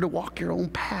you've wanted to walk your own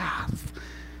path.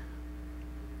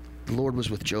 The Lord was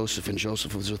with Joseph, and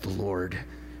Joseph was with the Lord.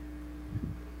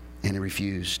 And he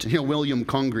refused. William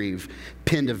Congreve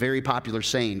penned a very popular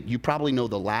saying. You probably know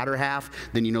the latter half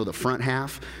than you know the front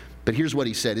half. But here's what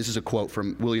he said. This is a quote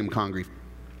from William Congreve.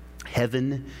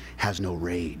 Heaven has no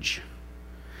rage,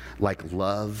 like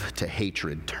love to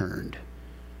hatred turned,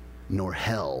 nor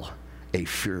hell a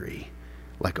fury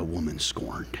like a woman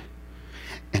scorned.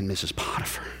 And Mrs.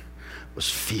 Potiphar was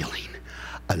feeling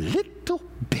a little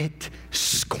bit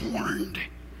scorned.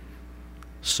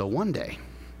 So one day,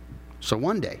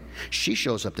 she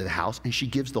shows up to the house and she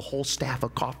gives the whole staff a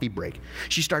coffee break.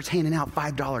 She starts handing out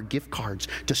 $5 gift cards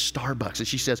to Starbucks. And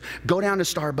she says, go down to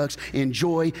Starbucks,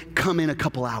 enjoy, come in a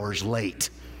couple hours late.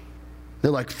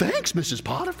 They're like, thanks, Mrs.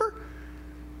 Potiphar.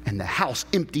 And the house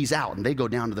empties out and they go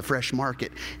down to the fresh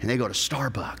market and they go to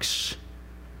Starbucks.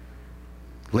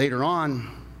 Later on,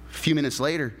 a few minutes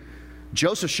later,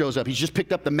 Joseph shows up. He's just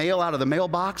picked up the mail out of the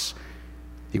mailbox.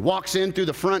 He walks in through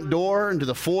the front door into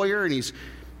the foyer, and he's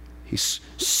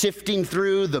sifting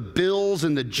through the bills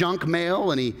and the junk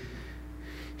mail, and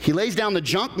he lays down the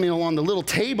junk mail on the little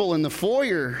table in the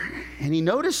foyer, and he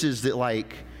notices that,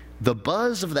 the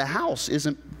buzz of the house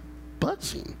isn't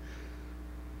buzzing.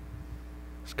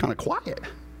 It's kind of quiet.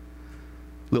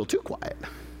 A little too quiet.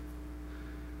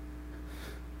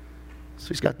 So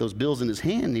he's got those bills in his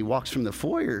hand, and he walks from the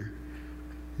foyer,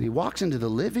 and he walks into the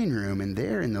living room, and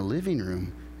there in the living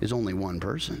room is only one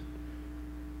person.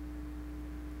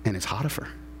 And it's Potiphar.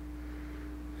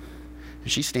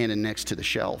 She's standing next to the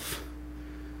shelf.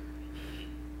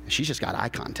 She's just got eye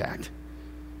contact.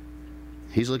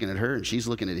 He's looking at her and she's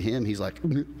looking at him. He's like,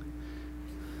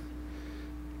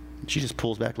 she just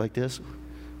pulls back like this,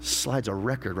 slides a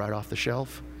record right off the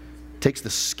shelf, takes the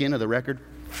skin of the record,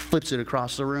 flips it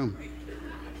across the room.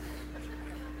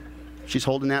 She's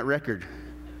holding that record.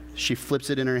 She flips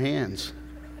it in her hands.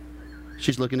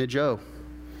 She's looking at Joe.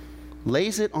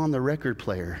 lays it on the record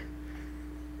player,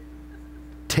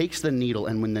 takes the needle,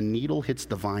 and when the needle hits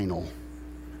the vinyl,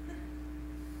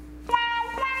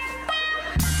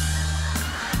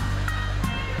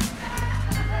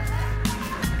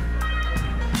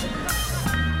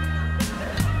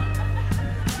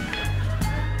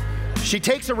 she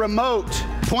takes a remote,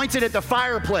 points it at the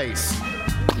fireplace.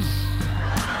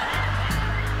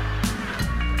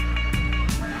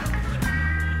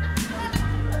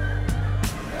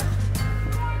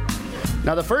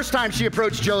 Now, the first time she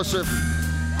approached Joseph,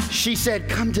 she said,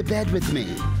 "Come to bed with me."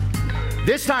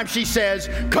 This time she says,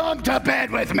 "Come to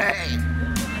bed with me."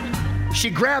 She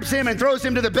grabs him and throws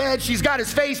him to the bed. She's got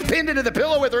his face pinned into the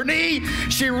pillow with her knee.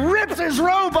 She rips his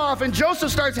robe off, and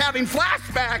Joseph starts having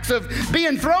flashbacks of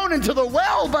being thrown into the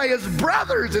well by his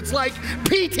brothers. It's like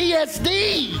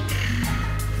PTSD.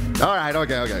 All right,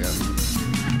 okay.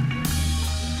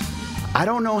 I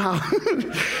don't know how...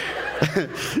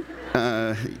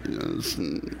 it's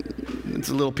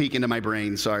a little peek into my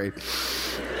brain, sorry.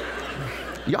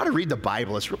 You ought to read the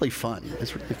Bible. It's really fun.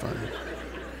 It's really fun.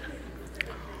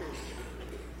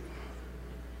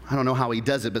 I don't know how he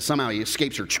does it, but somehow he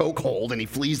escapes her chokehold and he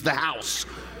flees the house.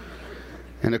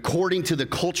 And according to the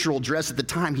cultural dress at the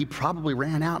time, he probably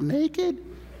ran out naked.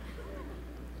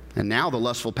 And now the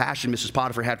lustful passion Mrs.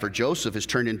 Potiphar had for Joseph has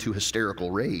turned into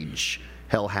hysterical rage.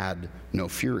 Hell had no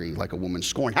fury, like a woman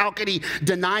scorned. How could he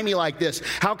deny me like this?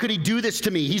 How could he do this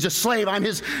to me? He's a slave. I'm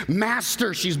his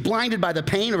master. She's blinded by the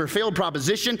pain of her failed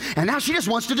proposition, and now she just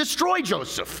wants to destroy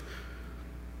Joseph.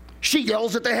 She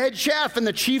yells at the head chef and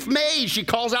the chief maid. She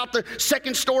calls out the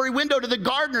second-story window to the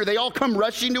gardener. They all come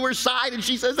rushing to her side, and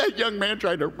she says, "That young man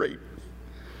tried to rape me."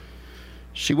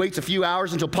 She waits a few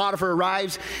hours until Potiphar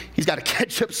arrives. He's got a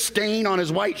ketchup stain on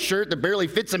his white shirt that barely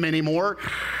fits him anymore.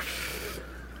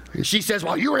 And she says,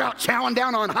 "While you were out chowing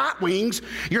down on hot wings,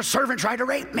 your servant tried to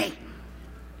rape me."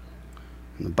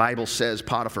 And the Bible says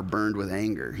Potiphar burned with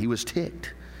anger. He was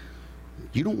ticked.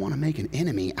 You don't want to make an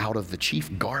enemy out of the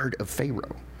chief guard of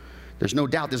Pharaoh. There's no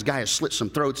doubt this guy has slit some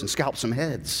throats and scalped some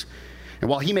heads. And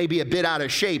while he may be a bit out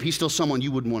of shape, he's still someone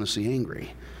you wouldn't want to see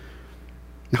angry.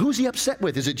 Now, who's he upset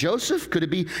with? Is it Joseph? Could he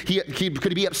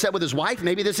be upset with his wife?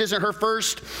 Maybe this isn't her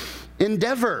first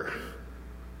endeavor.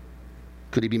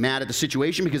 Could he be mad at the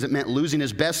situation because it meant losing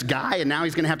his best guy, and now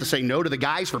he's going to have to say no to the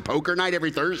guys for poker night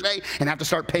every Thursday and have to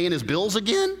start paying his bills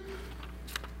again?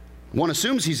 One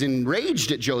assumes he's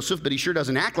enraged at Joseph, but he sure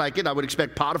doesn't act like it. I would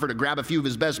expect Potiphar to grab a few of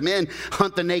his best men,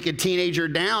 hunt the naked teenager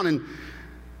down, and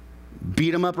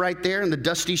beat him up right there in the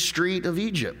dusty street of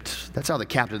Egypt. That's how the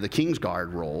captain of the king's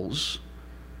guard rolls.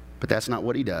 But that's not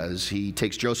what he does. He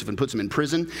takes Joseph and puts him in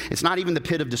prison. It's not even the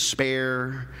pit of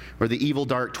despair or the evil,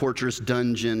 dark, torturous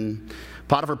dungeon.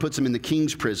 Potiphar puts him in the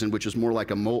king's prison, which is more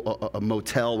like a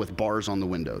motel with bars on the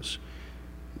windows.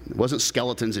 It wasn't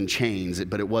skeletons and chains,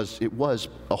 but it was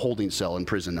a holding cell in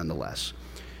prison nonetheless.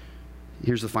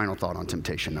 Here's the final thought on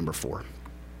temptation, number 4.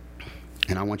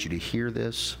 And I want you to hear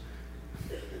this.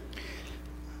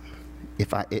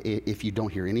 If you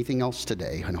don't hear anything else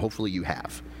today, and hopefully you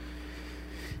have,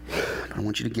 I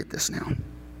want you to get this now.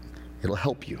 It'll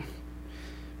help you.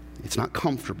 It's not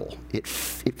comfortable. It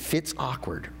fits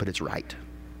awkward, but it's right.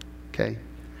 Okay?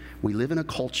 We live in a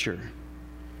culture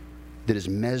that is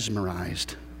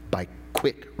mesmerized by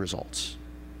quick results,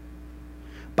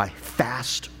 by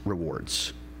fast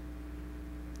rewards.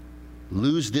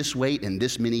 Lose this weight in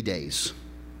this many days.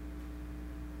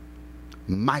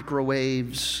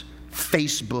 Microwaves,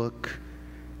 Facebook,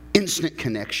 instant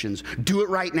connections. Do it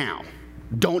right now.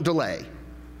 Don't delay.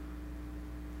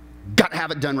 Got to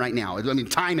have it done right now. I mean,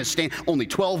 time is only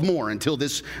 12 more until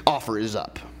this offer is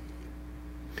up.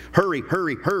 Hurry,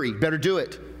 hurry, hurry. Better do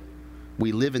it.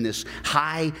 We live in this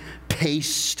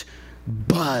high-paced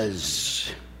buzz.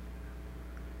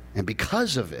 And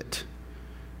because of it,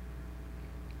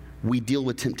 we deal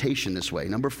with temptation this way.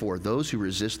 Number 4, those who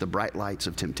resist the bright lights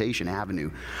of Temptation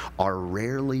Avenue are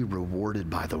rarely rewarded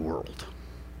by the world.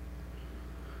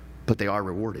 But they are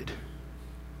rewarded.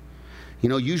 You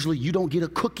know, usually you don't get a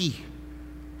cookie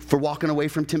for walking away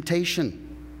from temptation.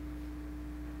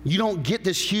 You don't get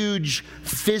this huge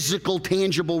physical,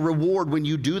 tangible reward when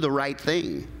you do the right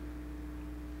thing.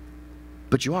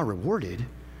 But you are rewarded.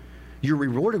 You're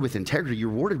rewarded with integrity. You're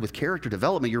rewarded with character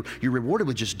development. You're rewarded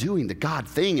with just doing the God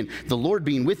thing and the Lord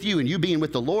being with you and you being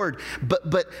with the Lord.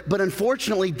 But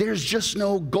unfortunately, there's just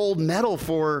no gold medal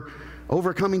for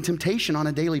overcoming temptation on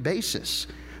a daily basis.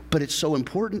 But it's so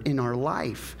important in our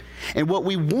life. And what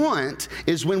we want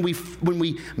is when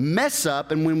we mess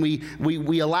up and when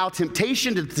we allow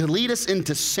temptation to lead us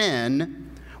into sin,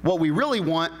 what we really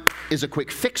want is a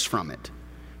quick fix from it.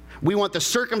 We want the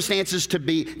circumstances to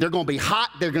be, they're going to be hot,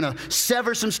 they're going to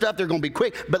sever some stuff, they're going to be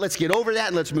quick, but let's get over that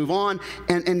and let's move on.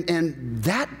 And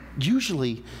that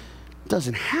usually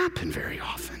doesn't happen very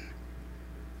often.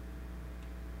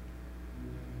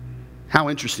 How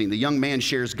interesting. The young man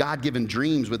shares God-given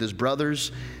dreams with his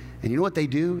brothers, and you know what they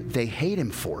do? They hate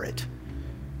him for it.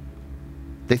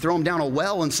 They throw him down a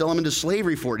well and sell him into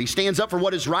slavery for it. He stands up for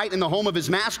what is right in the home of his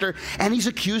master, and he's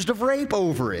accused of rape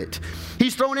over it.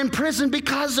 He's thrown in prison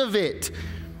because of it.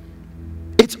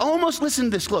 It's almost, listen to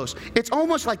this close, it's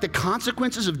almost like the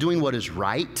consequences of doing what is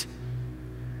right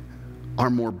are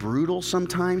more brutal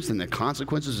sometimes than the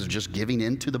consequences of just giving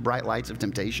in to the bright lights of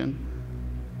temptation.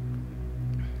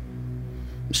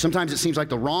 Sometimes it seems like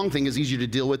the wrong thing is easier to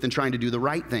deal with than trying to do the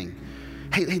right thing.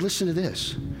 Hey, listen to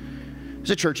this. It's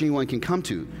a church anyone can come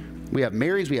to. We have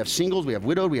marrieds, we have singles, we have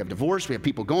widowed, we have divorced, we have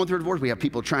people going through a divorce, we have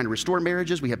people trying to restore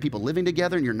marriages, we have people living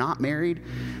together and you're not married.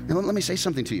 Now, let me say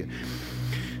something to you.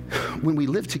 When we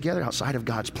live together outside of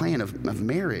God's plan of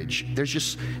marriage, you're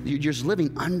just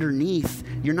living underneath,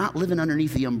 you're not living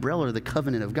underneath the umbrella or the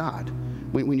covenant of God.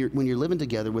 When you're living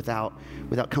together without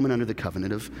coming under the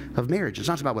covenant of marriage. It's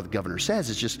not about what the governor says,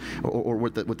 it's just, or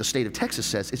what the state of Texas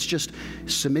says. It's just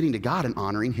submitting to God and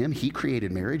honoring him. He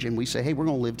created marriage, and we say, hey, we're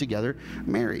going to live together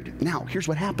married. Now, here's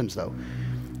what happens, though.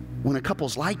 When a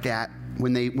couple's like that,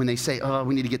 when they say, oh,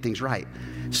 we need to get things right,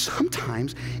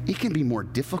 sometimes it can be more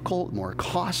difficult, more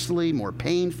costly, more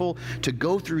painful to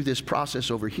go through this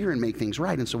process over here and make things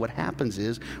right. And so what happens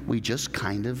is we just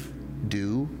kind of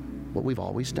do what we've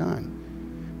always done.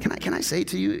 Can I say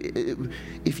to you,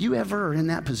 if you ever are in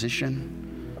that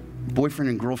position,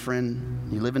 boyfriend and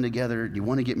girlfriend, you're living together, you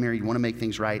want to get married, you want to make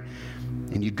things right,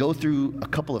 and you go through a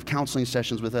couple of counseling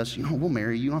sessions with us, we'll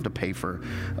marry you. You don't have to pay for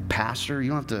a pastor. You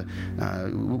don't have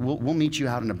to, we'll meet you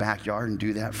out in the backyard and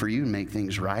do that for you and make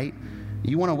things right.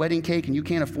 You want a wedding cake and you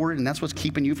can't afford it, and that's what's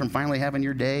keeping you from finally having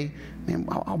your day? Man,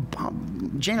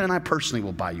 Janet and I personally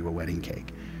will buy you a wedding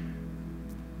cake.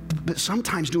 But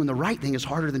sometimes doing the right thing is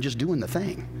harder than just doing the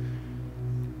thing.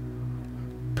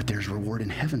 But there's reward in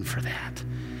heaven for that.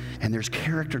 And there's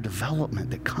character development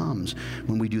that comes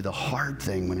when we do the hard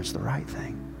thing when it's the right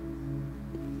thing.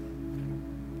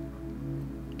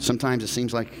 Sometimes it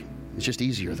seems like it's just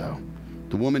easier, though.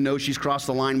 The woman knows she's crossed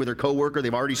the line with her coworker.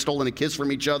 They've already stolen a kiss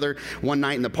from each other one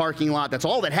night in the parking lot. That's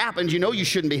all that happened. You know you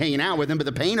shouldn't be hanging out with him, but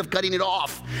the pain of cutting it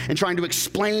off and trying to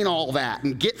explain all that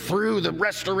and get through the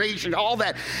restoration, all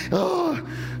that. Oh.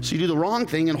 So you do the wrong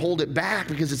thing and hold it back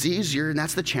because it's easier, and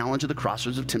that's the challenge of the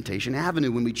Crossroads of Temptation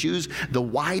Avenue. When we choose the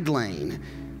wide lane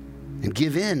and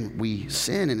give in, we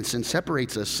sin, and sin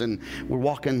separates us, and we're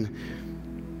walking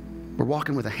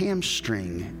with a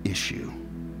hamstring issue.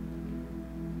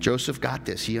 Joseph got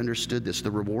this. He understood this. The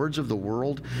rewards of the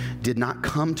world did not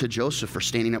come to Joseph for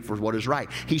standing up for what is right.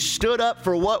 He stood up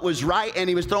for what was right, and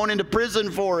he was thrown into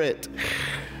prison for it.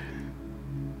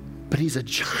 But he's a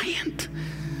giant.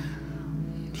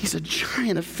 He's a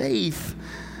giant of faith.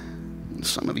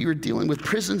 Some of you are dealing with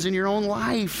prisons in your own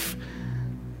life.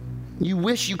 You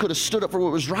wish you could have stood up for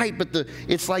what was right, but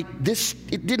it's like this,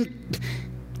 it didn't,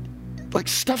 like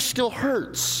stuff still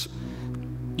hurts.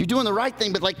 You're doing the right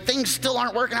thing, but like things still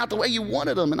aren't working out the way you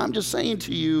wanted them. And I'm just saying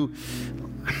to you,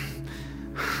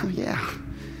 yeah,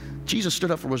 Jesus stood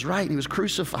up for what was right and he was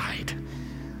crucified.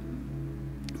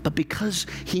 But because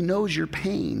he knows your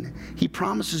pain, he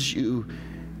promises you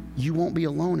won't be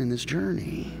alone in this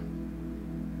journey.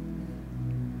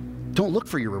 Don't look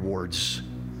for your rewards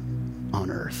on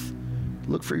earth.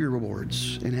 Look for your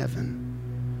rewards in heaven.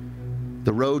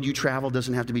 The road you travel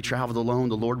doesn't have to be traveled alone.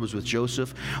 The Lord was with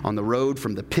Joseph on the road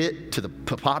from the pit to the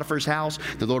Potiphar's house.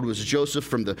 The Lord was with Joseph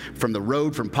from the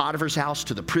road from Potiphar's house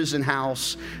to the prison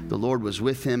house. The Lord was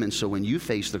with him. And so when you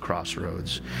face the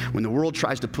crossroads, when the world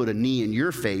tries to put a knee in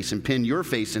your face and pin your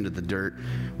face into the dirt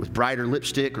with brighter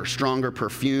lipstick or stronger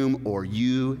perfume, or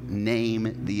you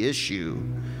name the issue,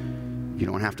 you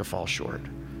don't have to fall short.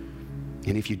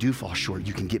 And if you do fall short,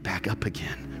 you can get back up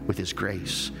again with his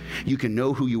grace. You can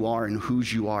know who you are and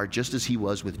whose you are, just as he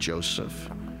was with Joseph.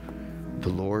 The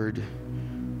Lord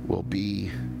will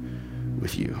be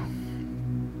with you.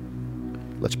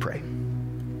 Let's pray.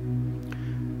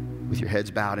 With your heads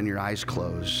bowed and your eyes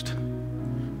closed,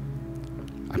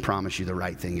 I promise you the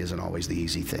right thing isn't always the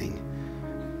easy thing,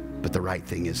 but the right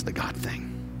thing is the God thing.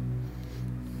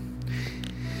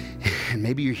 And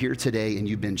maybe you're here today and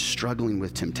you've been struggling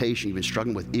with temptation, you've been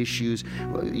struggling with issues.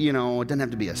 You know, it doesn't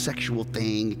have to be a sexual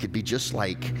thing. It could be just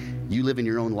like you living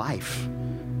your own life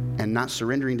and not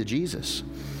surrendering to Jesus.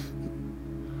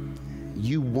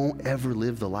 You won't ever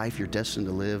live the life you're destined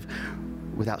to live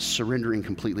without surrendering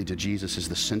completely to Jesus as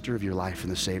the center of your life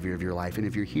and the Savior of your life. And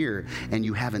if you're here and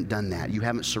you haven't done that, you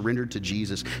haven't surrendered to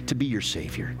Jesus to be your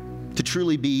Savior, to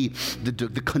truly be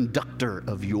the conductor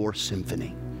of your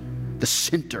symphony, the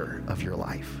center of your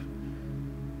life.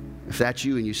 If that's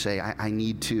you and you say, I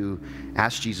need to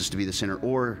ask Jesus to be the center,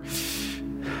 or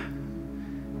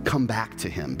come back to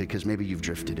him because maybe you've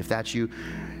drifted. If that's you,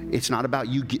 it's not about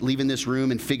you leaving this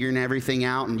room and figuring everything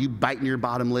out and you biting your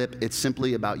bottom lip. It's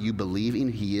simply about you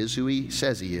believing he is who he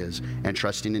says he is and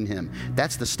trusting in him.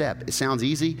 That's the step. It sounds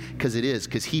easy because it is,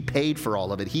 because he paid for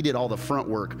all of it. He did all the front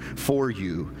work for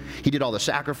you. He did all the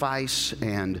sacrifice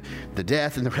and the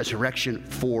death and the resurrection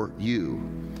for you.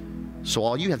 So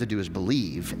all you have to do is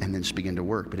believe and then begin to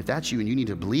work. But if that's you and you need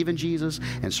to believe in Jesus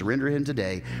and surrender him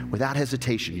today without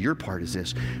hesitation, your part is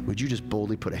this. Would you just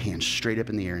boldly put a hand straight up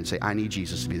in the air and say, I need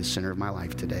Jesus to be the center of my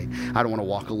life today. I don't want to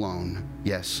walk alone.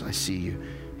 Yes, I see you.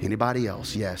 Anybody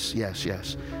else? Yes, yes,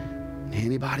 yes.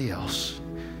 Anybody else?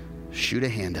 Shoot a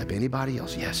hand up. Anybody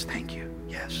else? Yes, thank you.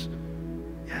 Yes,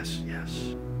 yes,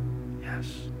 yes,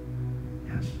 yes,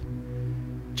 yes.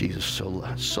 Jesus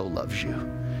so loves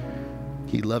you.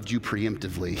 He loved you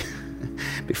preemptively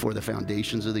before the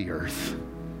foundations of the earth.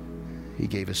 He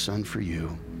gave his son for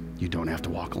you. You don't have to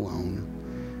walk alone.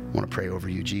 I want to pray over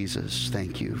you, Jesus.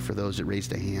 Thank you for those that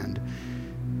raised a hand.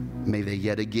 May they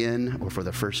yet again, or for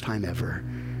the first time ever,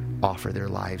 offer their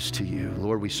lives to you.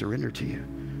 Lord, we surrender to you.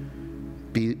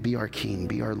 Be our King,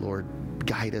 be our Lord.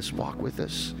 Guide us, walk with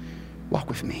us, walk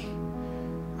with me.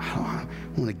 I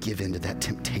want to give in to that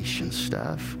temptation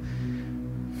stuff.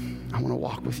 I want to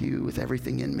walk with you with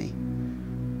everything in me.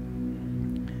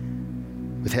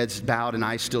 With heads bowed and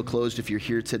eyes still closed, if you're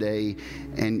here today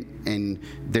and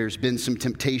there's been some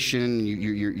temptation,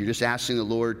 you're just asking the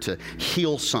Lord to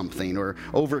heal something or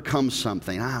overcome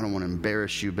something. I don't want to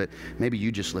embarrass you, but maybe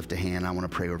you just lift a hand. I want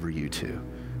to pray over you too.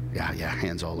 Yeah,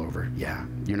 hands all over. Yeah,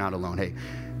 you're not alone. Hey,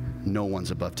 no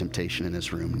one's above temptation in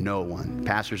this room. No one.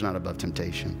 Pastor's not above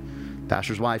temptation.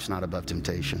 Pastor's wife's not above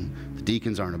temptation. The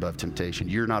deacons aren't above temptation.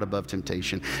 You're not above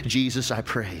temptation. Jesus, I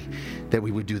pray that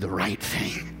we would do the right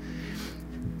thing.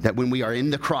 That when we are in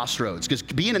the crossroads, because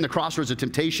being in the crossroads of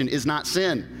temptation is not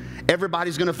sin.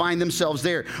 Everybody's going to find themselves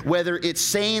there. Whether it's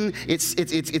saying,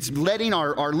 it's letting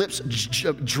our lips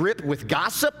drip with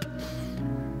gossip,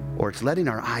 or it's letting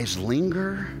our eyes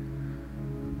linger,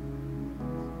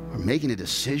 or making a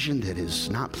decision that is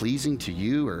not pleasing to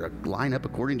you or line up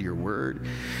according to your word.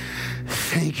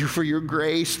 Thank you for your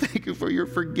grace. Thank you for your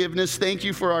forgiveness. Thank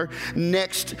you for our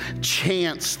next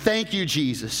chance. Thank you,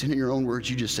 Jesus. And in your own words,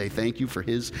 you just say thank you for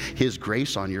his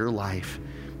grace on your life.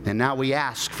 And now we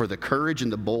ask for the courage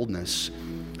and the boldness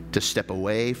to step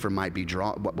away from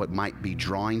what might be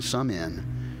drawing some in.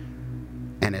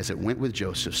 And as it went with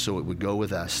Joseph, so it would go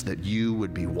with us, that you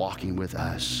would be walking with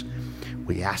us.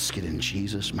 We ask it in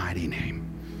Jesus' mighty name.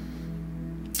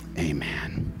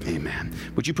 Amen. Amen.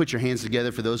 Would you put your hands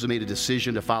together for those who made a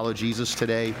decision to follow Jesus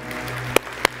today?